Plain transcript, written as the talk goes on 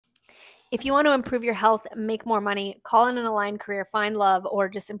If you want to improve your health, make more money, call in an aligned career, find love, or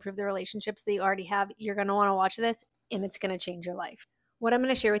just improve the relationships that you already have, you're going to want to watch this and it's going to change your life. What I'm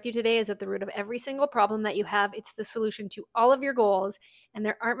going to share with you today is at the root of every single problem that you have. It's the solution to all of your goals. And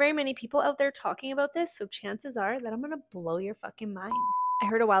there aren't very many people out there talking about this. So chances are that I'm going to blow your fucking mind. I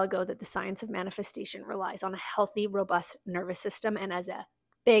heard a while ago that the science of manifestation relies on a healthy, robust nervous system. And as a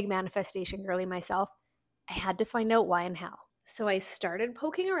big manifestation girly myself, I had to find out why and how. So I started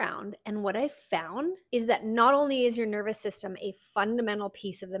poking around, and what I found is that not only is your nervous system a fundamental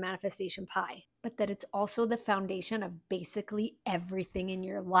piece of the manifestation pie, but that it's also the foundation of basically everything in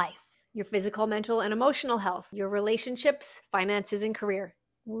your life. Your physical, mental, and emotional health, your relationships, finances, and career.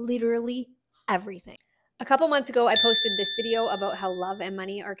 Literally everything. A couple months ago, I posted this video about how love and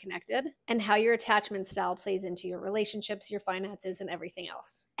money are connected and how your attachment style plays into your relationships, your finances, and everything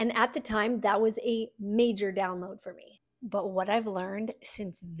else. And at the time, that was a major download for me. But what I've learned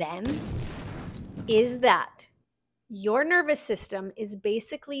since then is that your nervous system is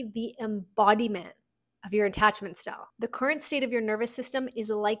basically the embodiment of your attachment style. The current state of your nervous system is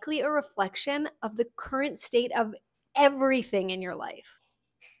likely a reflection of the current state of everything in your life.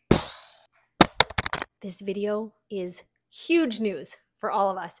 This video is huge news for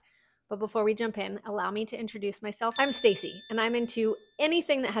all of us. But before we jump in, allow me to introduce myself. I'm Stacy, and I'm into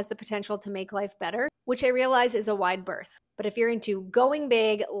anything that has the potential to make life better, which I realize is a wide berth. But if you're into going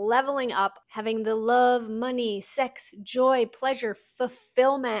big, leveling up, having the love, money, sex, joy, pleasure,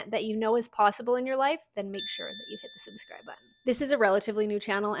 fulfillment that you know is possible in your life, then make sure that you hit the subscribe button. This is a relatively new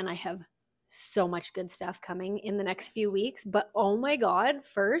channel, and I have so much good stuff coming in the next few weeks. But oh my God,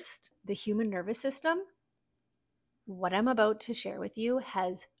 first, the human nervous system. What I'm about to share with you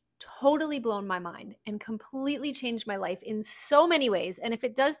has totally blown my mind and completely changed my life in so many ways. And if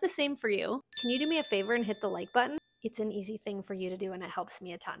it does the same for you, can you do me a favor and hit the like button? It's an easy thing for you to do and it helps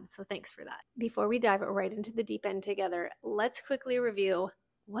me a ton. So thanks for that. Before we dive right into the deep end together, let's quickly review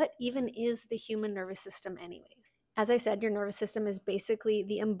what even is the human nervous system anyways. As I said, your nervous system is basically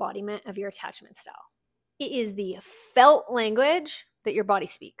the embodiment of your attachment style. It is the felt language that your body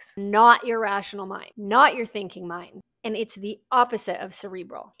speaks, not your rational mind, not your thinking mind. And it's the opposite of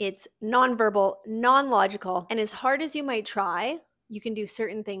cerebral. It's nonverbal, non-logical, and as hard as you might try, you can do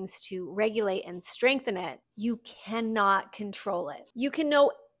certain things to regulate and strengthen it. You cannot control it. You can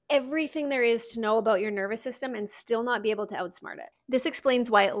know everything there is to know about your nervous system and still not be able to outsmart it. This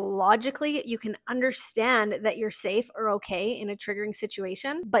explains why logically you can understand that you're safe or okay in a triggering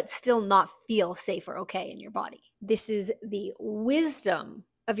situation, but still not feel safe or okay in your body. This is the wisdom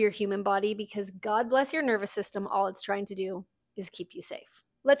of your human body because God bless your nervous system, all it's trying to do is keep you safe.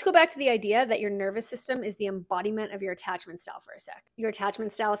 Let's go back to the idea that your nervous system is the embodiment of your attachment style for a sec. Your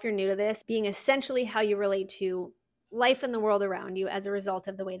attachment style, if you're new to this, being essentially how you relate to life and the world around you as a result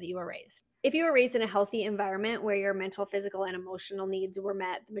of the way that you were raised. If you were raised in a healthy environment where your mental, physical, and emotional needs were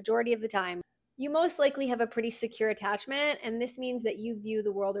met the majority of the time, you most likely have a pretty secure attachment, and this means that you view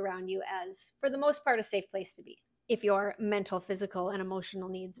the world around you as, for the most part, a safe place to be. If your mental, physical, and emotional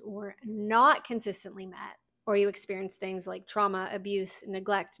needs were not consistently met, or you experience things like trauma, abuse,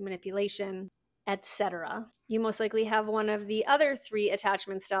 neglect, manipulation, etc., you most likely have one of the other three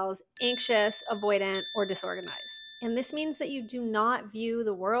attachment styles: anxious, avoidant, or disorganized. And this means that you do not view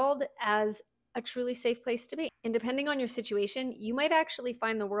the world as a truly safe place to be. And depending on your situation, you might actually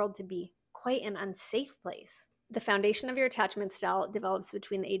find the world to be quite an unsafe place. The foundation of your attachment style develops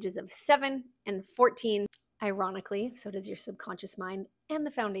between the ages of 7 and 14. Ironically, so does your subconscious mind and the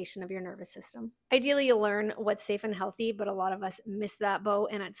foundation of your nervous system. Ideally, you'll learn what's safe and healthy, but a lot of us miss that boat.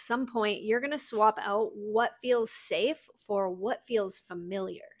 And at some point, you're going to swap out what feels safe for what feels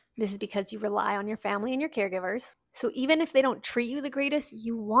familiar. This is because you rely on your family and your caregivers. So even if they don't treat you the greatest,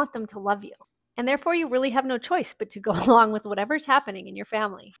 you want them to love you. And therefore, you really have no choice but to go along with whatever's happening in your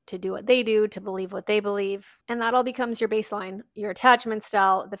family, to do what they do, to believe what they believe. And that all becomes your baseline, your attachment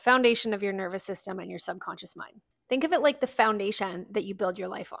style, the foundation of your nervous system, and your subconscious mind. Think of it like the foundation that you build your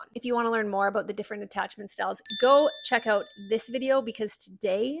life on. If you want to learn more about the different attachment styles, go check out this video because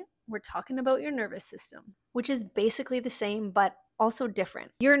today we're talking about your nervous system, which is basically the same, but also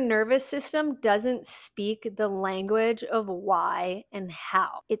different. Your nervous system doesn't speak the language of why and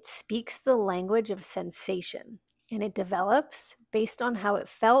how. It speaks the language of sensation, and it develops based on how it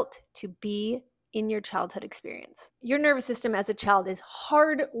felt to be in your childhood experience. Your nervous system as a child is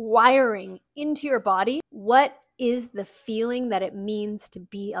hardwiring into your body what is the feeling that it means to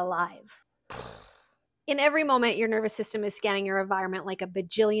be alive. In every moment, your nervous system is scanning your environment like a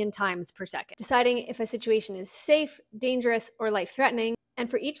bajillion times per second, deciding if a situation is safe, dangerous, or life-threatening. And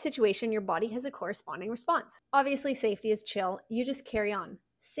for each situation, your body has a corresponding response. Obviously, safety is chill. You just carry on.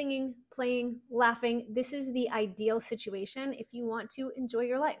 singing, playing, laughing. This is the ideal situation if you want to enjoy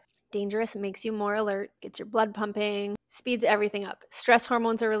your life. Dangerous makes you more alert, gets your blood pumping, speeds everything up. Stress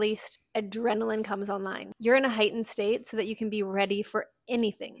hormones are released, adrenaline comes online. You're in a heightened state so that you can be ready for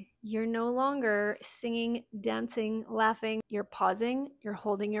anything. You're no longer singing, dancing, laughing. You're pausing, you're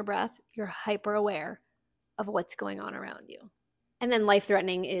holding your breath, you're hyper aware of what's going on around you. And then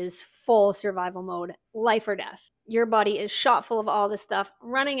life-threatening is full survival mode, life or death. Your body is shot full of all this stuff,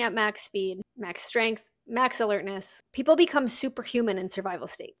 running at max speed, max strength, max alertness. People become superhuman in survival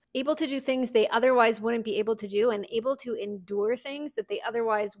states, able to do things they otherwise wouldn't be able to do and able to endure things that they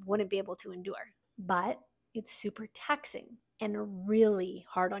otherwise wouldn't be able to endure. But it's super taxing and really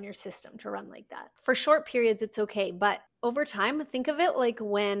hard on your system to run like that. For short periods, it's okay, but over time, think of it like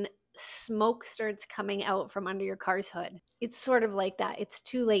when smoke starts coming out from under your car's hood. It's sort of like that. It's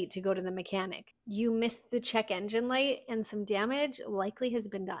too late to go to the mechanic. You missed the check engine light and some damage likely has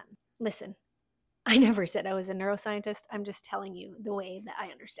been done. Listen, I never said I was a neuroscientist. I'm just telling you the way that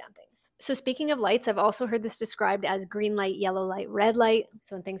I understand things. So speaking of lights, I've also heard this described as green light, yellow light, red light.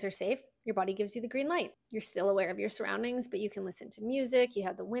 So when things are safe, your body gives you the green light. You're still aware of your surroundings, but you can listen to music, you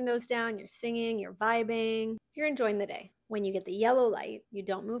have the windows down, you're singing, you're vibing, you're enjoying the day. When you get the yellow light, you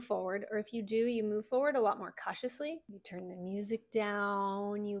don't move forward, or if you do, you move forward a lot more cautiously. You turn the music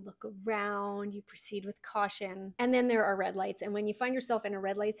down, you look around, you proceed with caution. And then there are red lights. And when you find yourself in a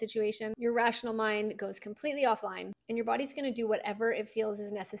red light situation, your rational mind goes completely offline and your body's going to do whatever it feels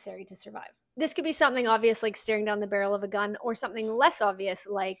is necessary to survive. This could be something obvious like staring down the barrel of a gun, or something less obvious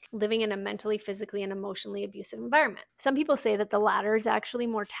like living in a mentally, physically, and emotionally abusive environment. Some people say that the latter is actually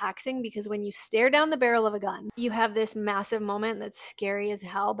more taxing because when you stare down the barrel of a gun, you have this massive moment that's scary as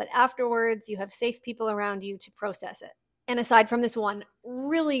hell, but afterwards you have safe people around you to process it. And aside from this one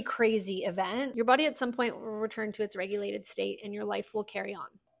really crazy event, your body at some point will return to its regulated state and your life will carry on.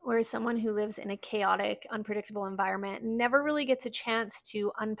 Whereas someone who lives in a chaotic, unpredictable environment never really gets a chance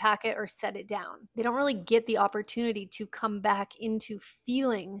to unpack it or set it down. They don't really get the opportunity to come back into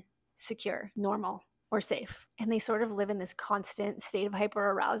feeling secure, normal, or safe. And they sort of live in this constant state of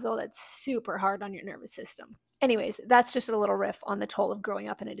hyperarousal that's super hard on your nervous system. Anyways, that's just a little riff on the toll of growing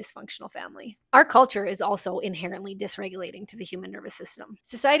up in a dysfunctional family. Our culture is also inherently dysregulating to the human nervous system.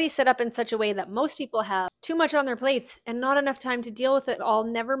 Society is set up in such a way that most people have too much on their plates and not enough time to deal with it all,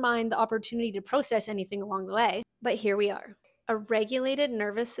 never mind the opportunity to process anything along the way. But here we are. A regulated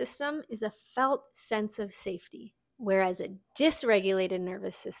nervous system is a felt sense of safety, whereas a dysregulated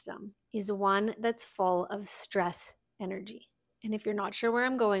nervous system is one that's full of stress energy. And if you're not sure where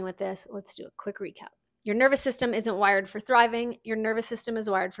I'm going with this, let's do a quick recap. Your nervous system isn't wired for thriving. Your nervous system is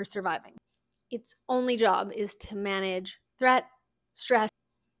wired for surviving. Its only job is to manage threat, stress,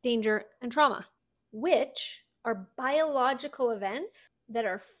 danger, and trauma, which are biological events that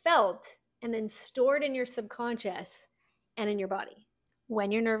are felt and then stored in your subconscious and in your body.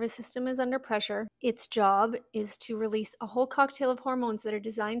 When your nervous system is under pressure, its job is to release a whole cocktail of hormones that are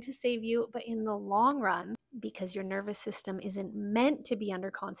designed to save you, but in the long run, because your nervous system isn't meant to be under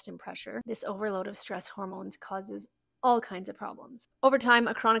constant pressure, this overload of stress hormones causes all kinds of problems. Over time,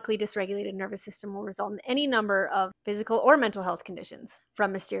 a chronically dysregulated nervous system will result in any number of physical or mental health conditions,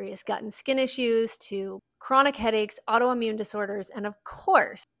 from mysterious gut and skin issues to chronic headaches, autoimmune disorders, and of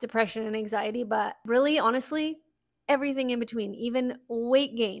course, depression and anxiety, but really, honestly, everything in between, even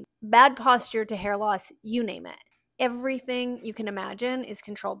weight gain, bad posture to hair loss, you name it. Everything you can imagine is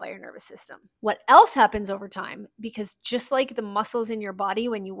controlled by your nervous system. What else happens over time? Because just like the muscles in your body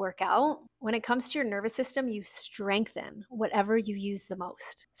when you work out, when it comes to your nervous system, you strengthen whatever you use the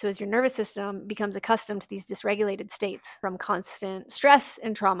most. So as your nervous system becomes accustomed to these dysregulated states from constant stress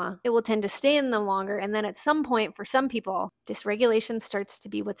and trauma, it will tend to stay in them longer. And then at some point, for some people, dysregulation starts to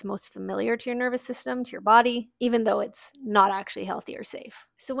be what's most familiar to your nervous system, to your body, even though it's not actually healthy or safe.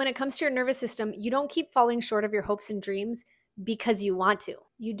 So when it comes to your nervous system, you don't keep falling short of your hopes and dreams because you want to.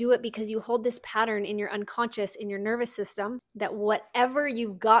 You do it because you hold this pattern in your unconscious, in your nervous system, that whatever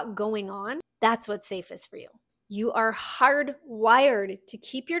you've got going on, that's what's safest for you. You are hardwired to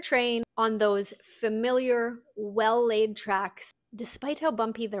keep your train on those familiar, well-laid tracks, despite how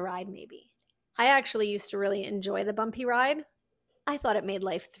bumpy the ride may be. I actually used to really enjoy the bumpy ride. I thought it made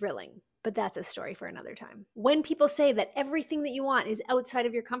life thrilling, but that's a story for another time. When people say that everything that you want is outside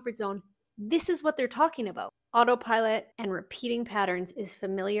of your comfort zone, this is what they're talking about. Autopilot and repeating patterns is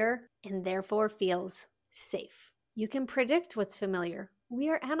familiar and therefore feels safe. You can predict what's familiar. We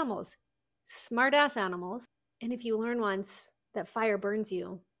are animals, smart-ass animals. And if you learn once that fire burns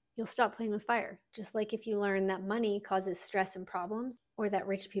you, you'll stop playing with fire. Just like if you learn that money causes stress and problems, or that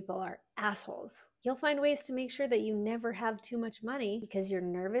rich people are assholes. You'll find ways to make sure that you never have too much money because your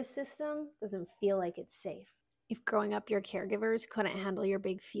nervous system doesn't feel like it's safe. If growing up your caregivers couldn't handle your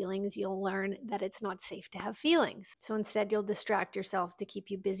big feelings, you'll learn that it's not safe to have feelings. So instead, you'll distract yourself to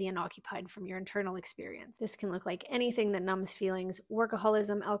keep you busy and occupied from your internal experience. This can look like anything that numbs feelings: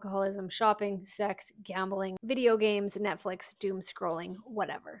 workaholism, alcoholism, shopping, sex, gambling, video games, Netflix, doom scrolling,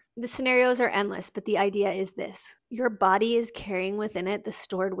 whatever. The scenarios are endless, but the idea is this: your body is carrying within it the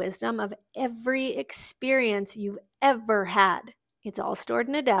stored wisdom of every experience you've ever had. It's all stored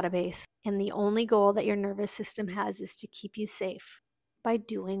in a database, and the only goal that your nervous system has is to keep you safe by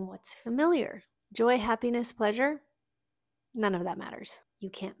doing what's familiar. Joy, happiness, pleasure, none of that matters.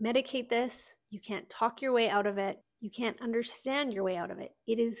 You can't medicate this. You can't talk your way out of it. You can't understand your way out of it.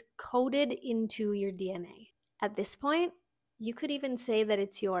 It is coded into your DNA. At this point, you could even say that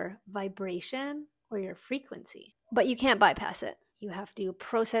it's your vibration or your frequency, but you can't bypass it. You have to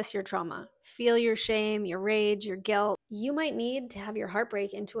process your trauma, feel your shame, your rage, your guilt. You might need to have your heart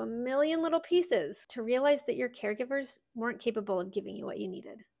break into a million little pieces to realize that your caregivers weren't capable of giving you what you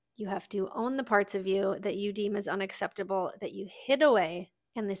needed. You have to own the parts of you that you deem as unacceptable, that you hid away.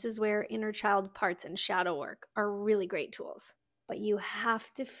 And this is where inner child parts and shadow work are really great tools. But you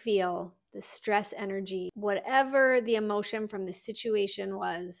have to feel the stress energy, whatever the emotion from the situation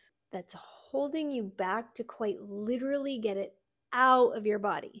was that's holding you back, to quite literally get it out of your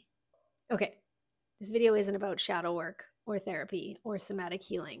body. Okay, this video isn't about shadow work or therapy or somatic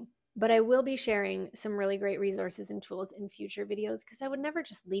healing, but I will be sharing some really great resources and tools in future videos because I would never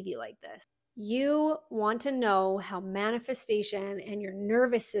just leave you like this. You want to know how manifestation and your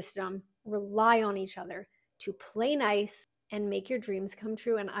nervous system rely on each other to play nice and make your dreams come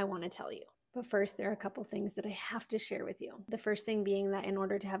true, and I want to tell you. But first, there are a couple things that I have to share with you. The first thing being that in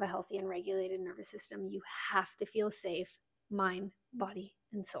order to have a healthy and regulated nervous system, you have to feel safe, mind, body,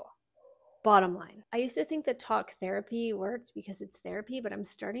 and soul. Bottom line, I used to think that talk therapy worked because it's therapy, but I'm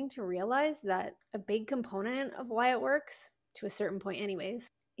starting to realize that a big component of why it works, to a certain point anyways,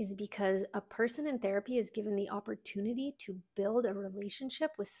 is because a person in therapy is given the opportunity to build a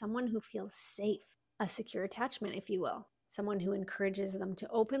relationship with someone who feels safe, a secure attachment, if you will. Someone who encourages them to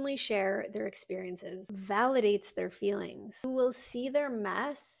openly share their experiences, validates their feelings, who will see their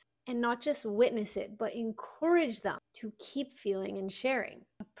mess and not just witness it, but encourage them to keep feeling and sharing.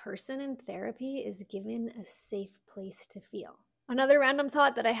 A person in therapy is given a safe place to feel. Another random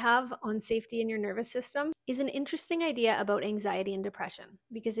thought that I have on safety in your nervous system is an interesting idea about anxiety and depression.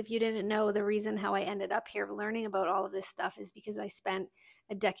 Because if you didn't know, the reason how I ended up here learning about all of this stuff is because I spent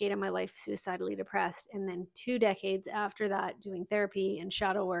a decade of my life suicidally depressed, and then 2 decades after that doing therapy and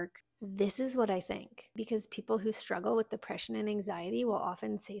shadow work. This is what I think, because people who struggle with depression and anxiety will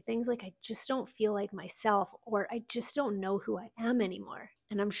often say things like, I just don't feel like myself, or I just don't know who I am anymore.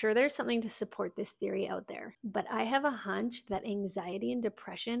 And I'm sure there's something to support this theory out there. But I have a hunch that anxiety and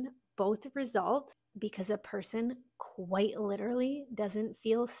depression both result because a person quite literally doesn't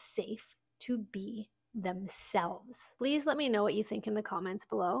feel safe to be themselves. Please let me know what you think in the comments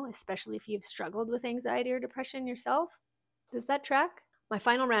below, especially if you've struggled with anxiety or depression yourself. Does that track? My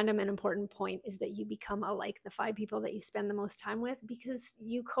final random and important point is that you become alike the 5 people that you spend the most time with because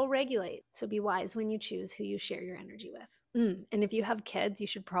you co-regulate. So be wise when you choose who you share your energy with. And if you have kids, you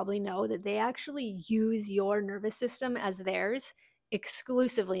should probably know that they actually use your nervous system as theirs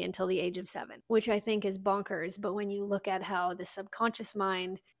exclusively until the age of 7, which I think is bonkers. But when you look at how the subconscious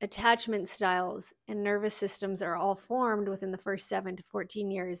mind, attachment styles, and nervous systems are all formed within the first 7 to 14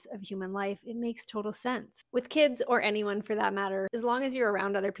 years of human life, it makes total sense. With kids, or anyone for that matter, as long as you're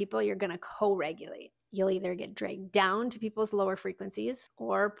around other people, you're going to co-regulate. You'll either get dragged down to people's lower frequencies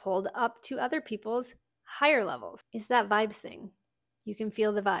or pulled up to other people's higher levels. It's that vibes thing. You can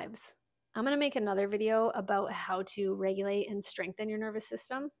feel the vibes. I'm going to make another video about how to regulate and strengthen your nervous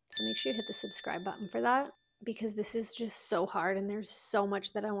system. So make sure you hit the subscribe button for that, because this is just so hard and there's so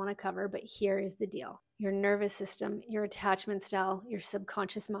much that I want to cover. But here is the deal. Your nervous system, your attachment style, your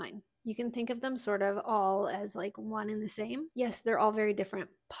subconscious mind. You can think of them sort of all as like one and the same. Yes, they're all very different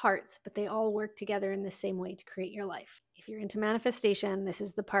parts, but they all work together in the same way to create your life. If you're into manifestation, this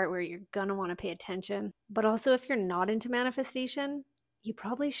is the part where you're going to want to pay attention. But also if you're not into manifestation, you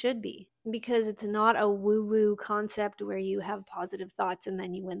probably should be, because it's not a woo-woo concept where you have positive thoughts and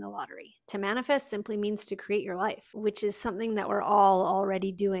then you win the lottery. To manifest simply means to create your life, which is something that we're all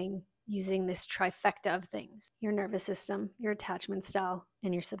already doing using this trifecta of things: your nervous system, your attachment style,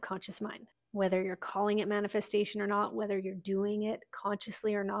 and your subconscious mind. Whether you're calling it manifestation or not, whether you're doing it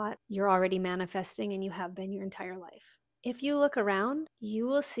consciously or not, you're already manifesting, and you have been your entire life. If you look around, you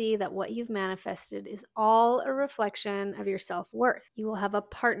will see that what you've manifested is all a reflection of your self-worth. You will have a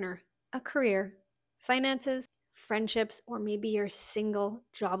partner, a career, finances, friendships, or maybe you're single,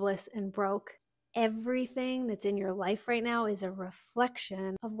 jobless, and broke. Everything that's in your life right now is a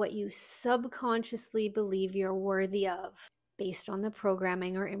reflection of what you subconsciously believe you're worthy of, based on the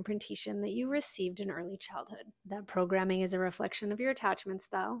programming or imprintation that you received in early childhood. That programming is a reflection of your attachment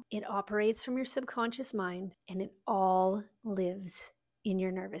style. It operates from your subconscious mind, and it all lives in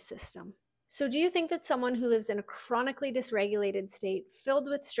your nervous system. So do you think that someone who lives in a chronically dysregulated state, filled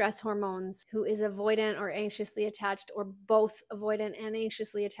with stress hormones, who is avoidant or anxiously attached, or both avoidant and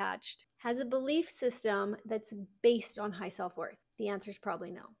anxiously attached, has a belief system that's based on high self-worth? The answer is probably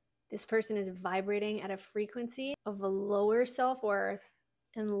no. This person is vibrating at a frequency of a lower self-worth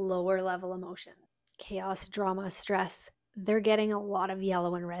and lower level emotion. Chaos, drama, stress. They're getting a lot of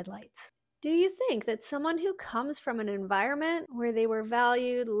yellow and red lights. Do you think that someone who comes from an environment where they were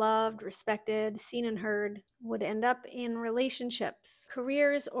valued, loved, respected, seen and heard would end up in relationships,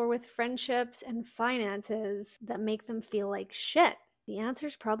 careers, or with friendships and finances that make them feel like shit? The answer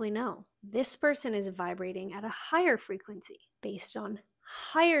is probably no. This person is vibrating at a higher frequency based on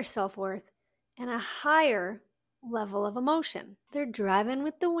higher self-worth and a higher level of emotion. They're driving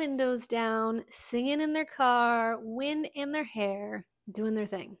with the windows down, singing in their car, wind in their hair, doing their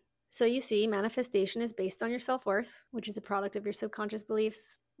thing. So you see, manifestation is based on your self-worth, which is a product of your subconscious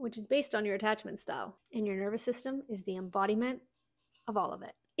beliefs, which is based on your attachment style. And your nervous system is the embodiment of all of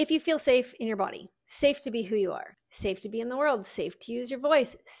it. If you feel safe in your body, safe to be who you are, safe to be in the world, safe to use your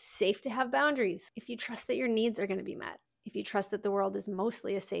voice, safe to have boundaries, if you trust that your needs are going to be met, if you trust that the world is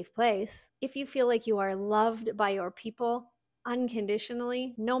mostly a safe place, if you feel like you are loved by your people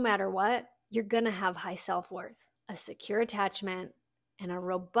unconditionally, no matter what, you're going to have high self-worth, a secure attachment, and a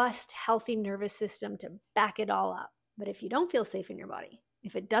robust, healthy nervous system to back it all up. But if you don't feel safe in your body,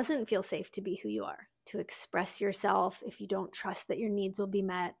 if it doesn't feel safe to be who you are, to express yourself, if you don't trust that your needs will be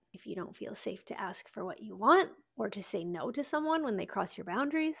met, if you don't feel safe to ask for what you want or to say no to someone when they cross your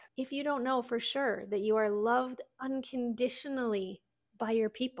boundaries, if you don't know for sure that you are loved unconditionally by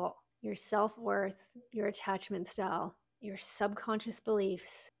your people, your self-worth, your attachment style, your subconscious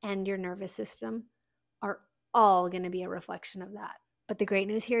beliefs, and your nervous system are all going to be a reflection of that. But the great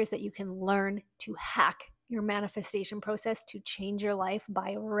news here is that you can learn to hack your manifestation process to change your life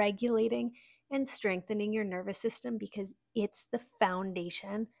by regulating and strengthening your nervous system, because it's the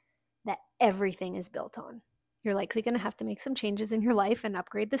foundation that everything is built on. You're likely going to have to make some changes in your life and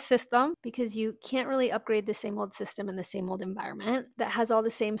upgrade the system, because you can't really upgrade the same old system in the same old environment that has all the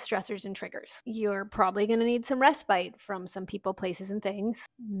same stressors and triggers. You're probably going to need some respite from some people, places, and things,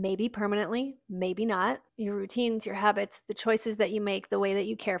 maybe permanently, maybe not. Your routines, your habits, the choices that you make, the way that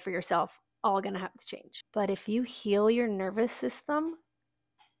you care for yourself, all going to have to change. But if you heal your nervous system,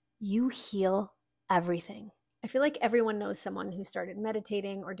 you heal everything. I feel like everyone knows someone who started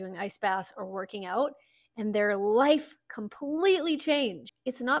meditating or doing ice baths or working out, and their life completely changed.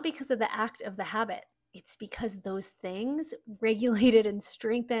 It's not because of the act of the habit. It's because those things regulated and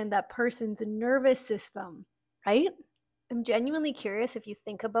strengthened that person's nervous system, right? I'm genuinely curious, if you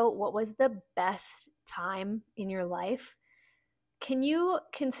think about what was the best time in your life, can you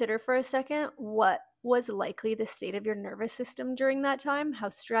consider for a second what was likely the state of your nervous system during that time? How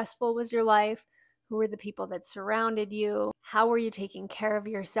stressful was your life? Who were the people that surrounded you? How were you taking care of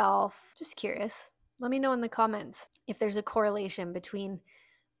yourself? Just curious. Let me know in the comments if there's a correlation between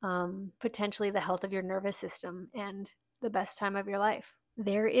potentially the health of your nervous system and the best time of your life.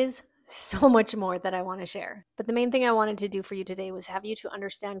 There is so much more that I want to share. But the main thing I wanted to do for you today was have you to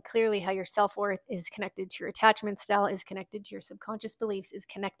understand clearly how your self-worth is connected to your attachment style, is connected to your subconscious beliefs, is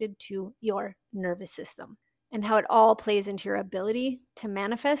connected to your nervous system, and how it all plays into your ability to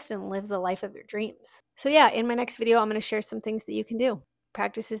manifest and live the life of your dreams. So yeah, in my next video, I'm going to share some things that you can do,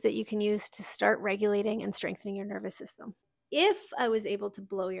 practices that you can use to start regulating and strengthening your nervous system. If I was able to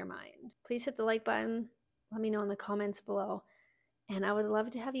blow your mind, please hit the like button. Let me know in the comments below. And I would love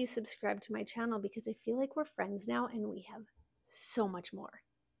to have you subscribe to my channel, because I feel like we're friends now and we have so much more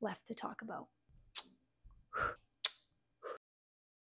left to talk about.